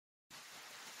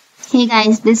Hey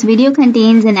guys, this video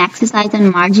contains an exercise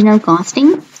on marginal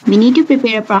costing. We need to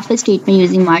prepare a profit statement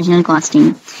using marginal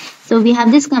costing. So we have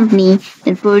this company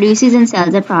that produces and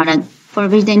sells a product for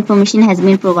which the information has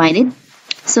been provided.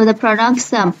 So the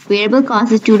product's variable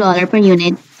cost is $2 per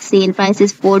unit, sale price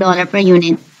is $4 per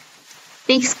unit,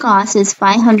 fixed cost is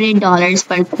 $500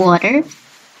 per quarter,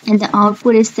 and the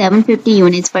output is 750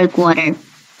 units per quarter.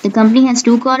 The company has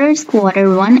two quarters,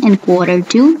 quarter 1 and quarter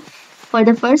 2. For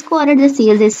the first quarter, the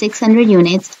sales is 600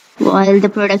 units, while the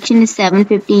production is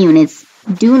 750 units.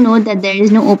 Do note that there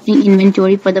is no opening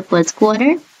inventory for the first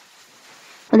quarter.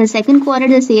 For the second quarter,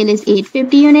 the sale is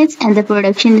 850 units and the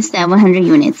production is 700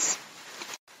 units.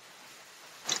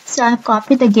 So I have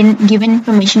copied the given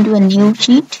information to a new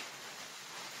sheet.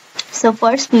 So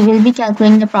first we will be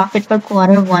calculating the profit for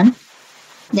quarter 1,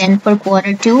 then for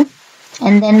quarter 2,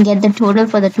 and then get the total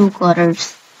for the two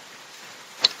quarters.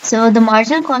 So the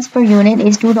marginal cost per unit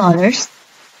is $2.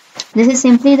 This is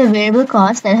simply the variable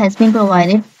cost that has been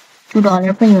provided,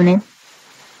 $2 per unit.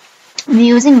 We're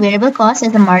using variable cost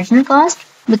as a marginal cost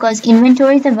because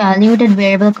inventories are valued at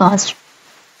variable cost.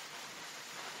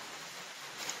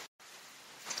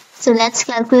 So let's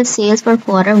calculate sales for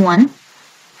quarter 1.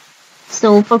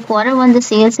 So for quarter 1, the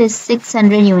sales is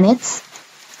 600 units.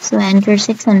 So enter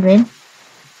 600.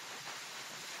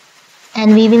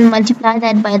 And we will multiply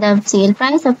that by the sale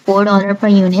price of $4 per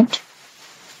unit.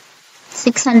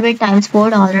 600 times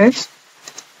 $4.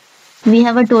 We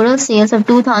have a total sales of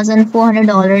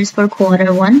 $2,400 for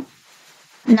quarter 1.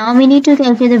 Now we need to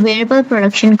calculate the variable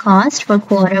production cost for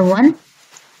quarter 1.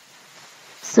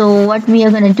 So what we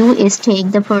are going to do is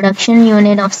take the production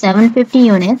unit of 750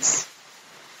 units.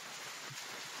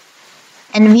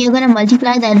 And we are going to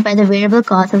multiply that by the variable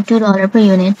cost of $2 per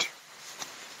unit.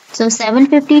 So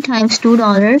 750 times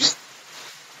 $2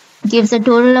 gives a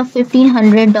total of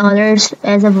 $1,500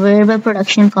 as a variable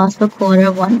production cost for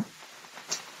quarter 1.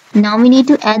 Now we need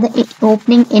to add the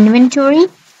opening inventory,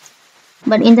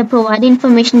 but in the provided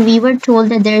information we were told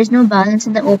that there is no balance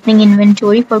in the opening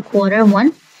inventory for quarter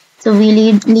 1, so we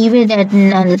leave it at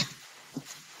null.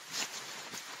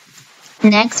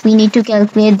 Next we need to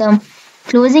calculate the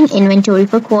closing inventory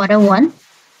for quarter 1.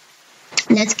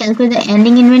 Let's calculate the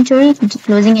ending inventory,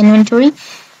 closing inventory.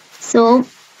 So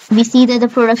we see that the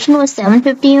production was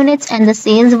 750 units and the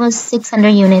sales was 600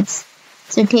 units.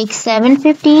 So take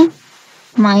 750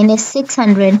 minus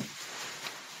 600.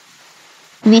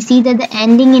 We see that the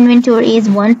ending inventory is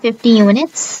 150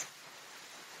 units.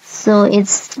 So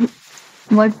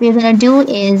what we're going to do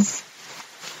is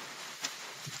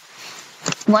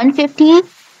 150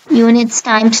 units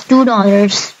times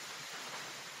 $2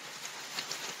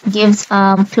 gives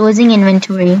closing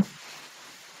inventory.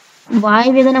 Why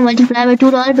we're going to multiply by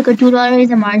 $2? Because $2 is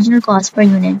the marginal cost per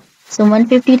unit. So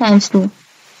 150 times 2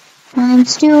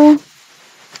 times 2.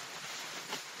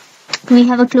 We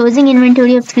have a closing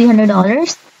inventory of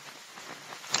 $300.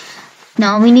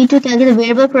 Now we need to calculate the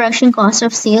variable production cost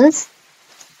of sales,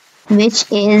 which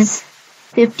is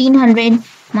 1500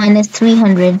 minus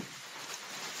 300.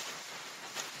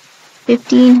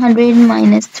 1500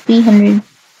 minus 300.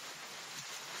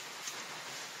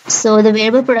 So the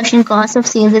variable production cost of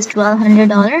sales is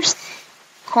 $1,200.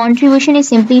 Contribution is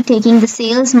simply taking the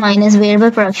sales minus variable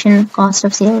production cost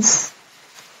of sales.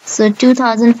 So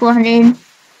 2,400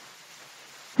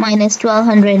 minus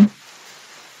 1,200.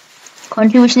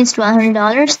 Contribution is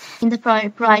 $1,200. In the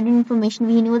provided information,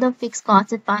 we knew the fixed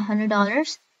cost is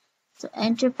 $500. So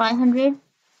enter 500.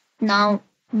 Now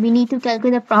we need to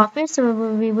calculate the profit. So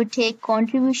we would take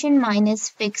contribution minus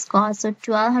fixed cost. So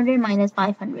 1,200 minus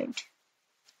 500.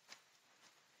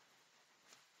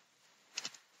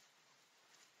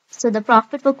 So the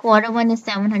profit for quarter 1 is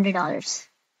 $700.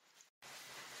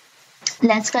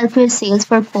 Let's calculate sales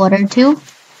for quarter 2.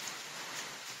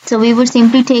 So we would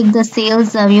simply take the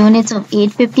sales units of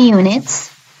 850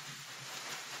 units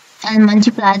and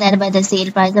multiply that by the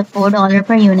sale price of $4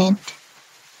 per unit.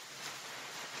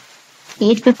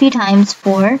 850 times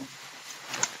 4.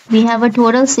 We have a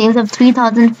total sales of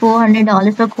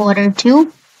 $3,400 for quarter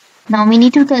 2. Now we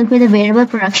need to calculate the variable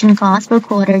production cost for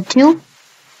quarter 2.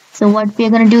 So what we are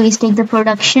going to do is take the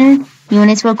production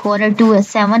units for quarter 2 as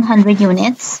 700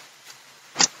 units.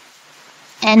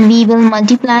 And we will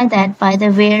multiply that by the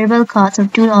variable cost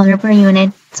of $2 per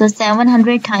unit. So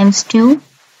 700 times 2.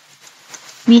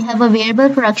 We have a variable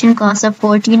production cost of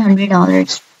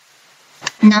 $1,400.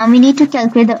 Now we need to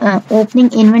calculate the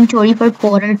opening inventory for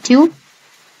quarter 2.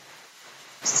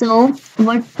 So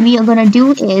what we are going to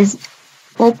do is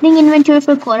opening inventory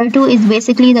for quarter 2 is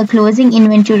basically the closing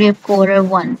inventory of quarter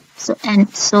 1.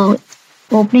 So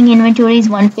opening inventory is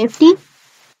 150.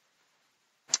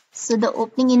 So the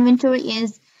opening inventory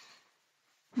is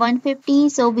 150.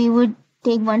 So we would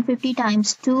take 150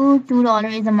 times 2.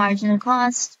 $2 is the marginal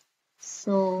cost.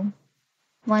 So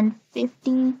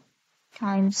 150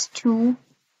 times 2.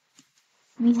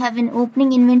 We have an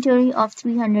opening inventory of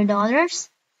 $300.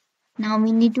 Now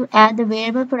we need to add the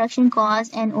variable production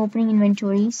cost and opening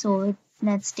inventory. So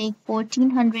let's take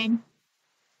 1400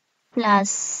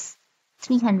 plus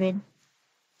 300.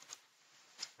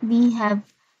 We have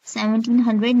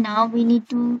 1700. Now we need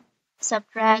to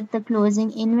subtract the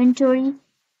closing inventory.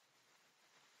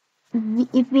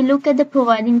 If we look at the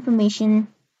provided information,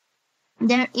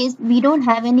 we don't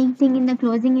have anything in the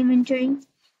closing inventory.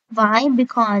 Why?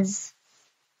 Because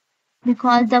the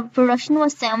production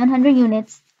was 700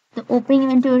 units, the opening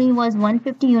inventory was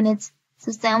 150 units.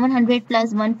 So 700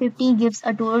 plus 150 gives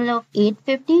a total of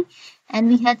 850, and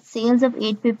we had sales of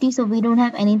 850, so we don't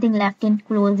have anything left in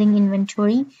closing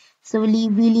inventory. So we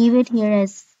leave it here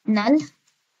as null.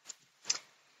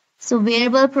 So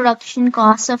variable production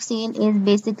cost of sale is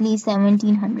basically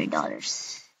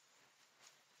 $1,700,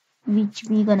 which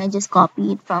we're gonna just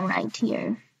copy it from right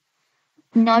here.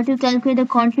 Now to calculate the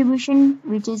contribution,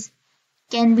 which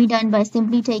can be done by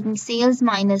simply taking sales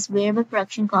minus variable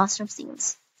production cost of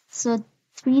sales. So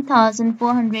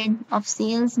 3,400 of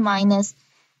sales minus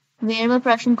variable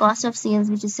production cost of sales,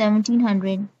 which is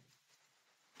 1,700,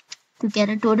 to get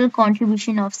a total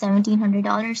contribution of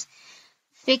 $1,700.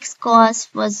 Fixed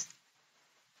cost was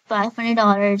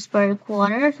 $500 per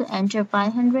quarter, so enter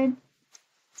 500.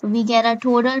 So we get a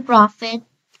total profit.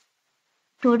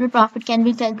 Total profit can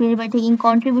be calculated by taking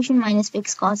contribution minus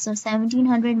fixed cost. So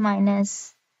 1,700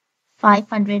 minus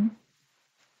 500.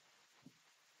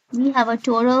 We have a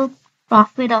total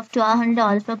profit of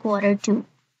 $1,200 for quarter 2.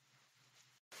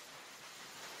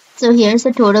 So here's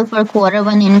the total for quarter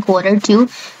 1 and quarter 2.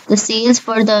 The sales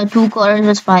for the 2 quarters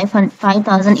was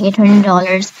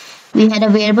 $5,800. We had a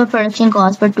variable production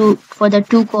cost for the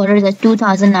 2 quarters at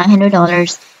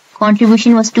 $2,900.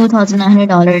 Contribution was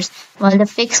 $2,900, while the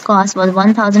fixed cost was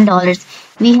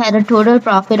 $1,000. We had a total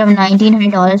profit of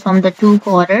 $1,900 from the 2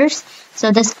 quarters.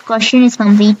 So this question is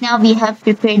complete now. We have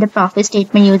prepared the profit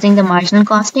statement using the marginal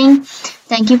costing.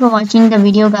 Thank you for watching the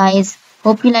video, guys.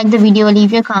 Hope you like the video.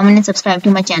 Leave your comment and subscribe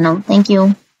to my channel. Thank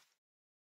you.